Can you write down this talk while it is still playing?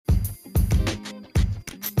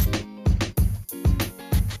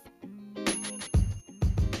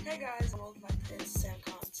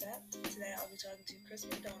talking to Chris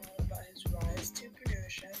McDonald about his rise to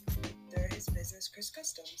entrepreneurship through his business,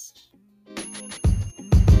 Customz.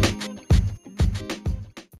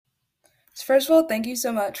 First of all, thank you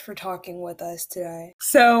so much for talking with us today.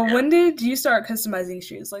 So, when did you start customizing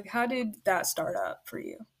shoes? Like, how did that start up for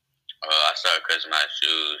you? I started customizing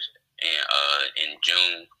shoes in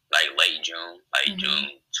June, like late June,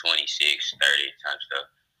 June 26, 30 type stuff.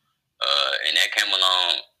 And that came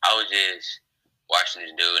along. I was just watching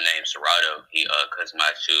this dude named Serato. He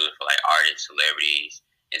customized shoes for like artists, celebrities,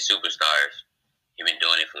 and superstars. He's been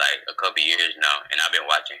doing it for like a couple years now, and I've been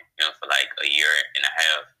watching him for like a year and a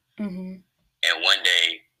half. Mm-hmm. And one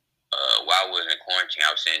day, while I was in quarantine,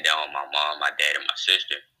 I was sitting down with my mom, my dad, and my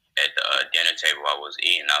sister at the dinner table while I was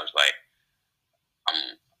eating. I was like,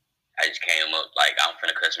 I just came up like I'm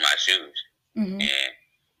finna customize shoes, and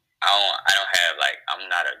I don't have like I'm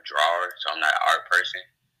not a drawer, so I'm not an art person,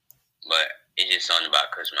 but it's just something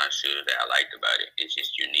about customized shoes that I liked about it. It's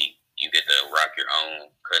just unique. You get to rock your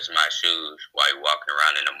own customized shoes while you're walking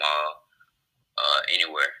around in the mall,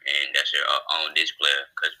 anywhere, and that's your own display of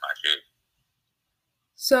customized shoes.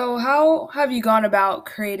 So how have you gone about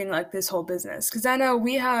creating like this whole business? Because I know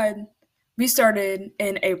we started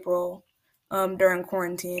in April during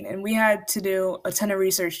quarantine, and we had to do a ton of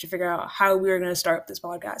research to figure out how we were going to start this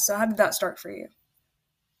podcast. So how did that start for you?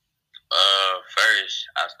 First,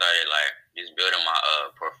 I started like just building my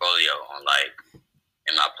portfolio on like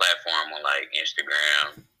in my platform on like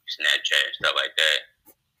Instagram, Snapchat, stuff like that.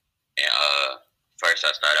 And first,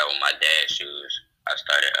 I started out with my dad's shoes. I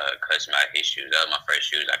started customizing his shoes. That was my first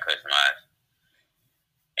shoes I customized.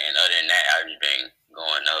 And other than that, I've just been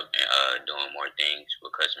going up and doing more things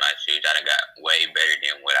with customized shoes. I done got way better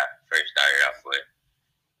than what I first started off with.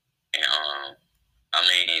 And I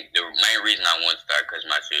mean, the main reason I wanted to start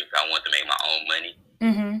customized shoes, I wanted to make my own money.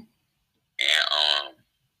 And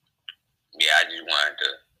yeah, I just wanted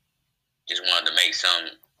to make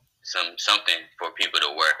something for people to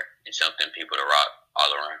wear and something people to rock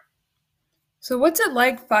all around. So what's it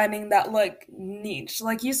like finding that like niche?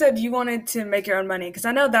 Like you said, you wanted to make your own money, because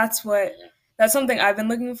I know that's something I've been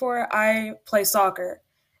looking for. I play soccer,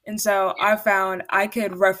 and so I found I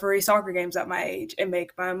could referee soccer games at my age and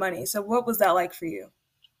make my own money. So what was that like for you?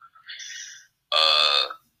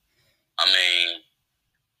 I mean,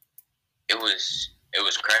 it was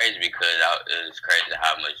crazy because it was crazy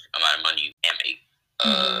how much amount of money you can make.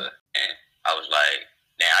 And I was like,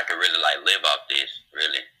 man, I could really like live off this,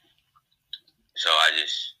 really. So I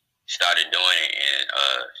just started doing it and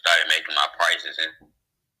started making my prices and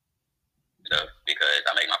stuff, because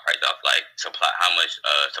I make my price off like how much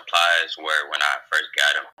supplies were when I first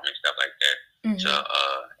got them and stuff like that. So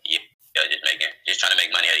just trying to make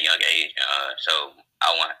money at a young age. So I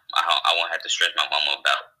won't have to stress my mama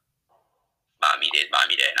about buy me this, buy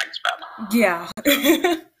me that, and I can buy my. Yeah.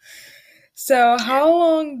 So how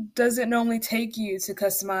long does it normally take you to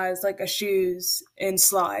customize like a shoes in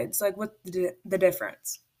slides? Like what's the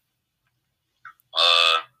difference?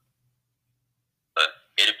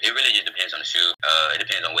 It really just depends on the shoe. It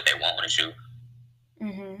depends on what they want on the shoe.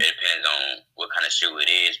 It depends on what kind of shoe it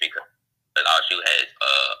is, because our shoe has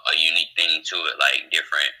a unique thing to it, like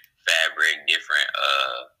different fabric, different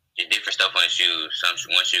stuff on the shoe.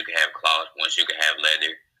 One shoe can have cloth, one shoe can have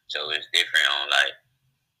leather, so it's different on like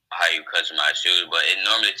how you customize shoes. But it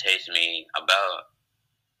normally takes me about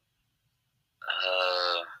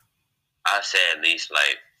I'd say at least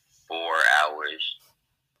like 4 hours.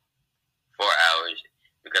 4 hours,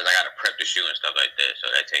 because I gotta prep the shoe and stuff like that. So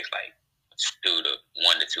that takes like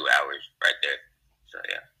 1 to 2 hours right there. So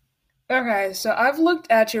yeah. Okay, so I've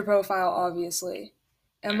looked at your profile obviously,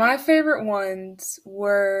 and my favorite ones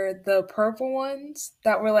were the purple ones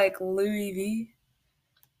that were like Louis V.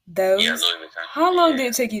 Those. Yeah, Louis Vuitton. How long did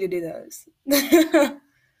it take you to do those? That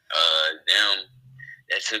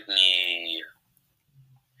took me.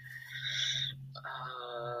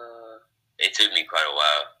 It took me quite a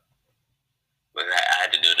while, but I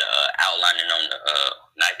had to do the outlining on the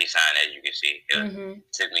Nike sign, as you can see.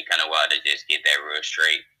 It took me kind of a while to just get that real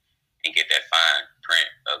straight and get that fine print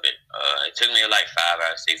of it. It took me like 5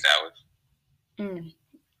 hours, 6 hours.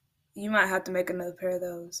 You might have to make another pair of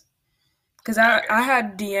those. Because I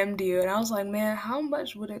had DM'd you, and I was like, man, how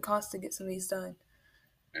much would it cost to get some of these done?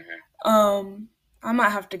 I might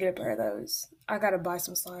have to get a pair of those. I gotta buy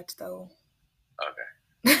some slides, though. Okay.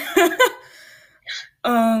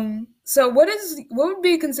 So what would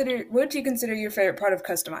you consider your favorite part of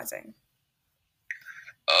customizing?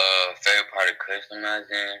 Favorite part of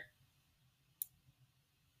customizing?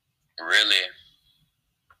 Really,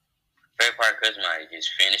 favorite part of customizing is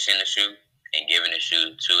finishing the shoe and giving the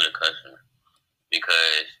shoe to the customer.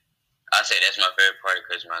 Because I say that's my favorite part of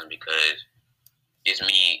customizing because it's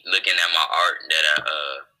me looking at my art that I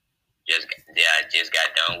just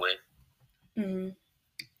got done with, Mm-hmm.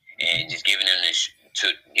 and just giving them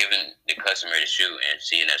giving the customer the shoe and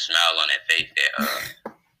seeing that smile on their face. That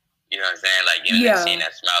you know what I'm saying? Like seeing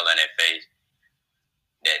that smile on their face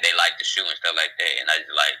that they like the shoe and stuff like that. And I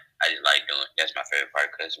just like doing. That's my favorite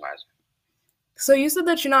part of customizing. So you said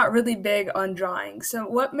that you're not really big on drawing. So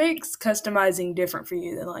what makes customizing different for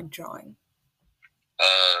you than like drawing?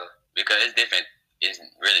 Because it's different. It's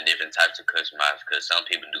really different types of customizing. Because some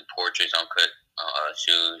people do portraits on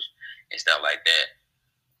shoes and stuff like that.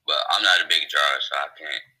 But I'm not a big drawer, so I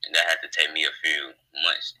can't. And that had to take me a few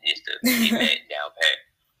months just to get that down pat.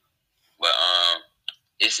 But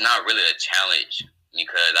it's not really a challenge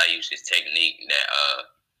because I use this technique that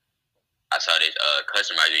I saw this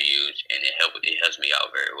customizer use, and it helps me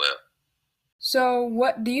out very well. So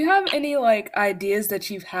what do you have any like ideas that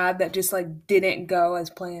you've had that just like didn't go as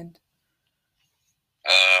planned?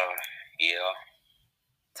 Yeah.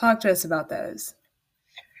 Talk to us about those.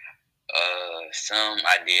 Some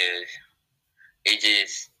ideas. It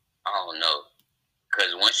just I don't know,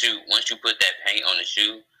 cause once you put that paint on the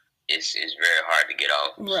shoe, it's very hard to get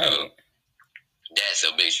off. Right. So that's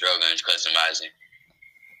a big struggle in customizing.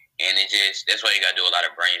 And that's why you gotta do a lot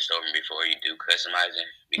of brainstorming before you do customizing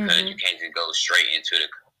because you can't just go straight into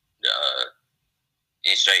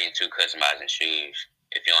straight into customizing shoes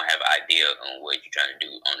if you don't have an idea on what you're trying to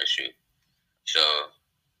do on the shoe. So,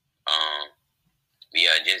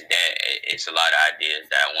 yeah, just that it's a lot of ideas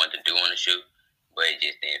that I want to do on the shoe, but it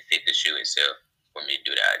just didn't fit the shoe itself for me to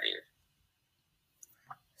do the idea.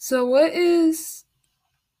 So what is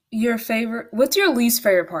your favorite? What's your least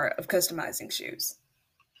favorite part of customizing shoes?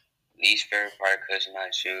 Least favorite part of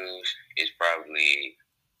customizing shoes is probably.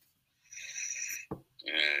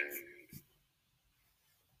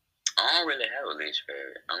 I don't really have a least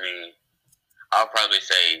favorite. I mean, I'll probably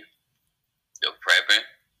say the prepping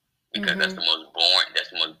because that's the most boring. That's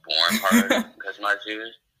the most boring part of customized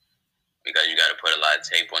shoes because you got to put a lot of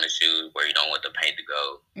tape on the shoes where you don't want the paint to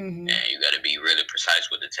go, and you got to be really precise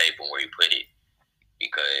with the tape on where you put it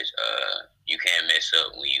because you can't mess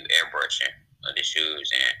up when you airbrushing the shoes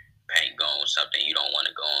and paint go on something you don't want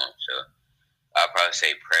to go on. So I'll probably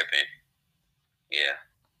say prepping. Yeah.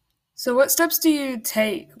 So what steps do you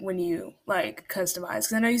take when you like customize?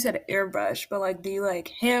 Because I know you said airbrush, but like, do you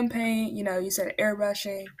like hand paint? You know, you said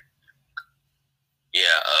airbrushing.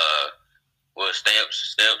 Yeah. Well,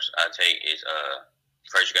 steps I take is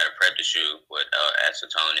first you gotta prep the shoe with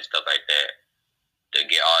acetone and stuff like that to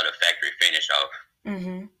get all the factory finish off,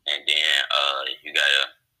 and then you gotta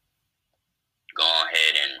go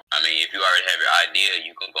ahead and if you already have your idea,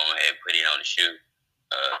 you can go ahead and put it on the shoe.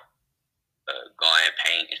 Go ahead and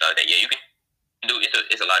paint and stuff like that. Yeah, you can do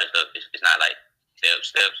it's a lot of stuff. It's not like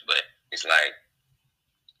steps, but it's like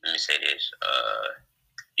let me say this.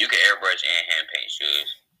 You can airbrush and hand paint shoes.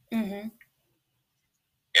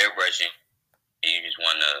 Airbrushing, you just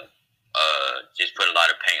want to just put a lot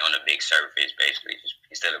of paint on a big surface, basically, just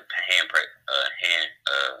instead of hand painting.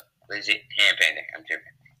 I'm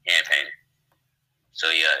tripping. Hand painting. So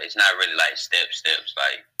yeah, it's not really like steps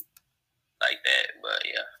like that, but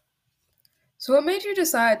yeah. So what made you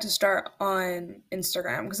decide to start on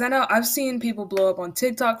Instagram? Because I know I've seen people blow up on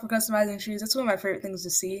TikTok for customizing shoes. That's one of my favorite things to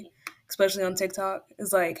see, especially on TikTok,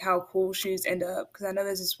 is like how cool shoes end up. Because I know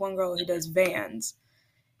there's this one girl who does Vans.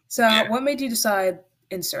 So what made you decide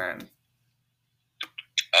Instagram?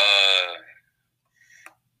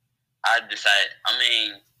 I decided,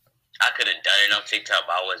 I could have done it on TikTok,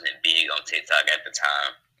 but I wasn't big on TikTok at the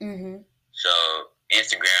time. So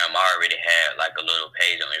Instagram, I already had like a little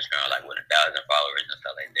page on Instagram, like with 1,000 followers and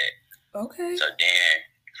stuff like that. Okay. So then,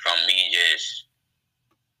 from me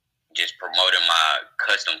just promoting my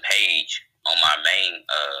custom page on my main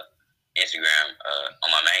Instagram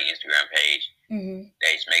page,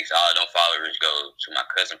 that just makes all them followers go to my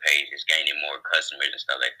custom page, just gaining more customers and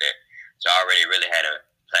stuff like that. So I already really had a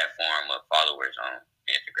platform of followers on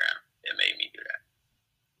Instagram that made me do that.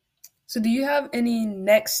 So do you have any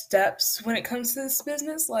next steps when it comes to this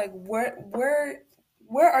business? Like where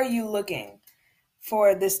are you looking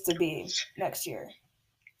for this to be next year?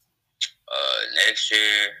 Next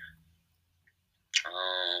year,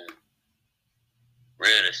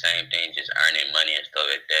 really the same thing, just earning money and stuff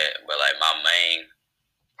like that. But like my main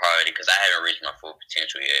priority, because I haven't reached my full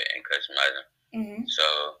potential yet in customizing. So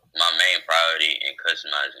my main priority in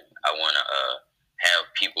customizing, I want to have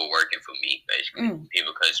people working for me, basically.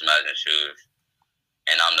 People customizing shoes,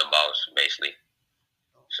 and I'm the boss, basically.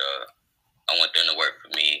 So I want them to work for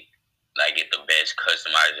me, like get the best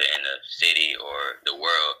customizer in the city or the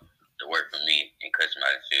world work for me in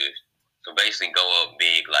customizing shoes. So basically, go up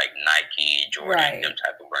big like Nike, Jordan, Right. them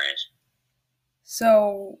type of brands.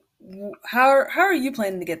 So how are you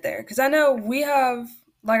planning to get there? Because I know we have,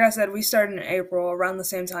 like I said, we started in April around the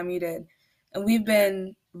same time you did, and we've Mm-hmm.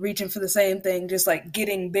 been reaching for the same thing, just like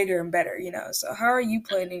getting bigger and better. So how are you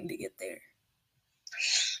planning to get there?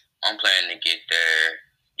 I'm planning to get there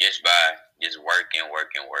just by just working,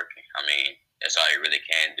 working, working. I mean, that's all you really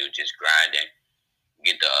can do. Just grinding.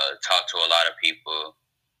 Get to talk to a lot of people,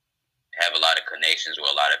 have a lot of connections with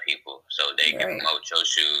a lot of people, so they can Right. promote your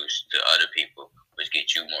shoes to other people, which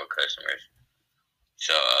get you more customers.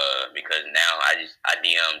 So because now I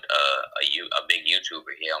DM'd a big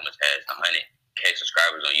YouTuber. He almost has 100K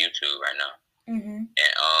subscribers on YouTube right now, Mm-hmm.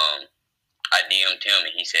 and I DM'd him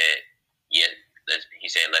and he said, yeah,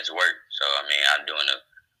 let's work. So I mean, I'm doing a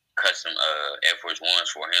custom Air Force Ones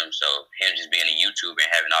for him. So him just being a YouTuber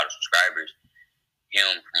and having all the subscribers,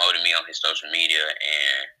 him promoting me on his social media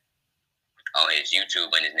and on his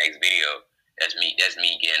YouTube in his next video, that's me. That's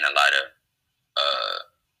me getting a lot of uh,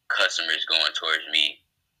 customers going towards me,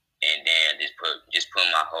 and then just put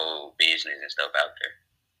my whole business and stuff out there.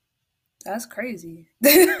 That's crazy.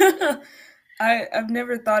 I've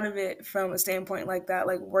never thought of it from a standpoint like that,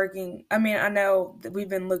 like working. I mean, I know that we've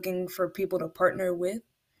been looking for people to partner with.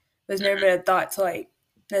 There's never Mm-hmm. been a thought to like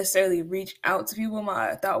necessarily reach out to people.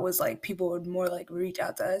 My thought was like people would more like reach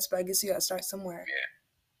out to us, but I guess you gotta start somewhere.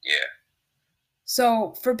 Yeah, yeah.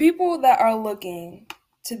 So for people that are looking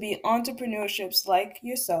to be entrepreneurships like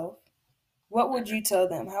yourself, what would Mm-hmm. you tell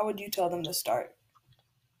them? How would you tell them to start?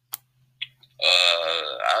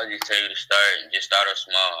 I would just tell you to start and just start off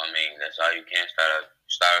small. I mean, that's all you can.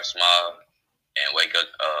 Start off small and wake up.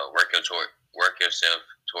 Work yourself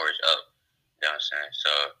towards up. You know what I'm saying?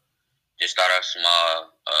 So just start off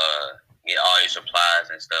small. Get all your supplies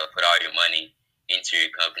and stuff. Put all your money into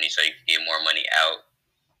your company so you can get more money out.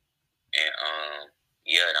 And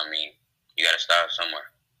yeah, I mean, you gotta start somewhere.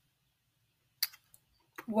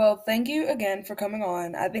 Well, thank you again for coming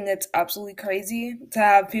on. I think it's absolutely crazy to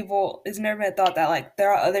have people. It's never been thought that like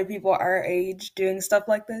there are other people our age doing stuff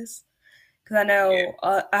like this. Because I Yeah.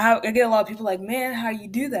 know I get a lot of people like, man, how you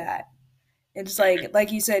do that? And just Mm-hmm.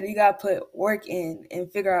 like you said, you gotta put work in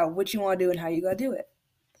and figure out what you want to do and how you gotta do it.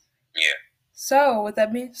 Yeah. So with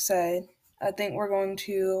that being said, I think we're going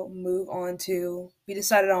to move on to. We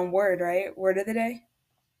decided on word, right? Word of the day.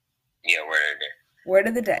 Yeah. Where there. Word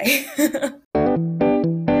of the day.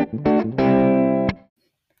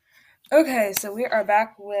 Okay, so we are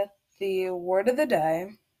back with the word of the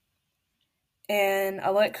day. And I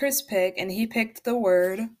let Chris pick, and he picked the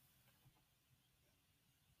word.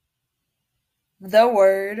 The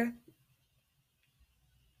word.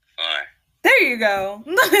 Fun. There you go.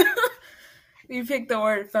 You picked the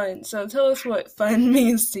word fun. So tell us what fun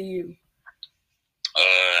means to you.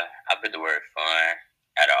 I put the word fun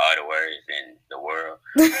out of all the words in the world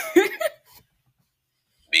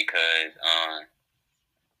because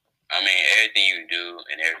I mean everything you do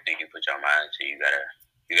and everything you put your mind to, you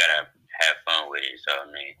gotta have fun with it. So I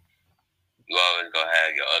mean, you always gonna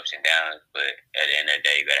have your ups and downs, but at the end of the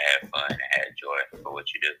day, you gotta have fun and have joy for what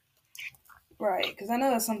you do. Right, because I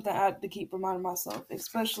know that's something I have to keep reminding myself,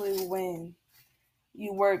 especially when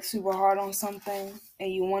you work super hard on something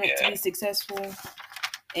and you want it to Yeah, be successful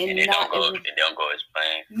and and not every it don't go as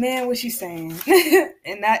planned. man, what you saying?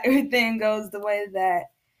 And not everything goes the way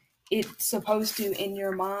that it's supposed to in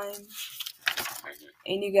your mind. Mm-hmm.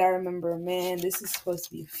 And you gotta remember, man, this is supposed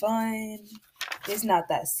to be fun. It's not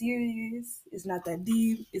that serious. It's not that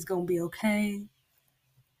deep. It's gonna be okay.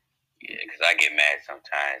 Yeah, because I get mad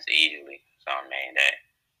sometimes easily. So I mean that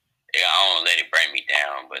yeah, I don't let it bring me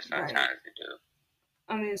down, but Right. sometimes it do.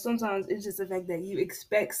 I mean, sometimes it's just the fact that you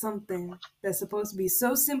expect something that's supposed to be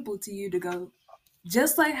so simple to you to go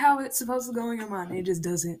just like how it's supposed to go in your mind. It just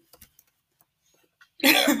doesn't.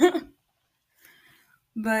 Yeah,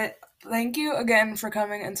 But thank you again for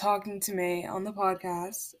coming and talking to me on the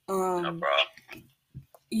podcast. no problem.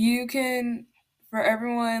 You can, for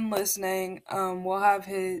everyone listening, we'll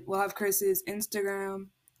have Chris's Instagram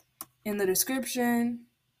in the description,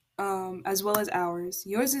 as well as ours.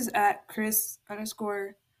 Yours is at Chris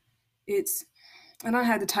underscore. It's and I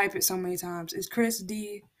had to type it so many times. It's Chris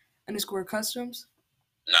D underscore Customz.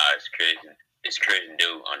 No, it's crazy. It's crazy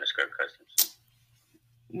do underscore Customz.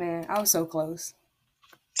 Man, I was so close.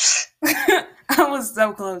 I was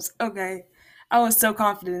so close. Okay. I was so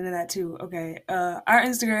confident in that too. Okay. Our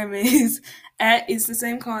Instagram is at It's the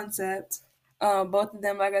Same Concept. Both of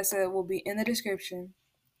them, like I said, will be in the description.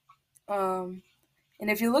 Um, and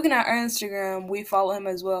if you're looking at our Instagram, we follow him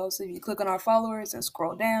as well. So if you click on our followers and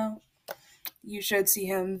scroll down, you should see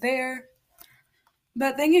him there.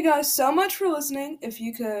 But thank you guys so much for listening. If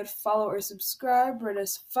you could follow or subscribe, rate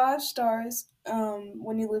us 5 stars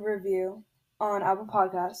when you leave a review on Apple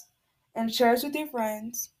Podcasts, and share us with your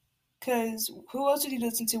friends. Because who else would you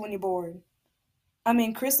listen to when you're bored? I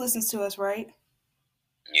mean, Chris listens to us, right?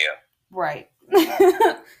 Yeah. Right.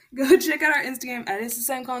 Go check out our Instagram. It's the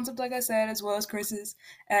same concept, like I said, as well as Chris's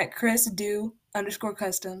at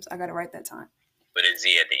chrisdo_customz. I got it right that time. With a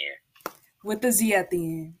Z at the end. With the Z at the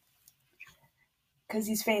end. Because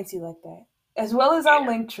he's fancy like that. As well as our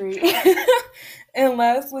link tree. And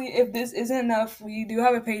lastly, if this isn't enough, we do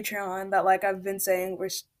have a Patreon that, like I've been saying, we're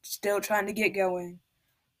still trying to get going.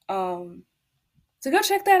 So go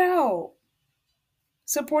check that out.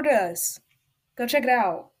 Support us. Go check it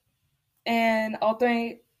out. And all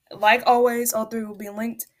three, like always, all three will be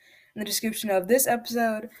linked in the description of this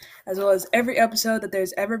episode, as well as every episode that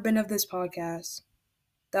there's ever been of this podcast.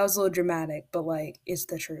 That was a little dramatic, but like, it's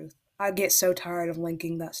the truth. I get so tired of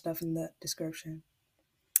linking that stuff in the description.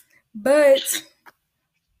 But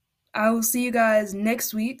I will see you guys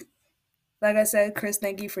next week. Like I said, Chris,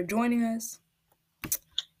 thank you for joining us.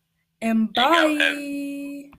 And bye.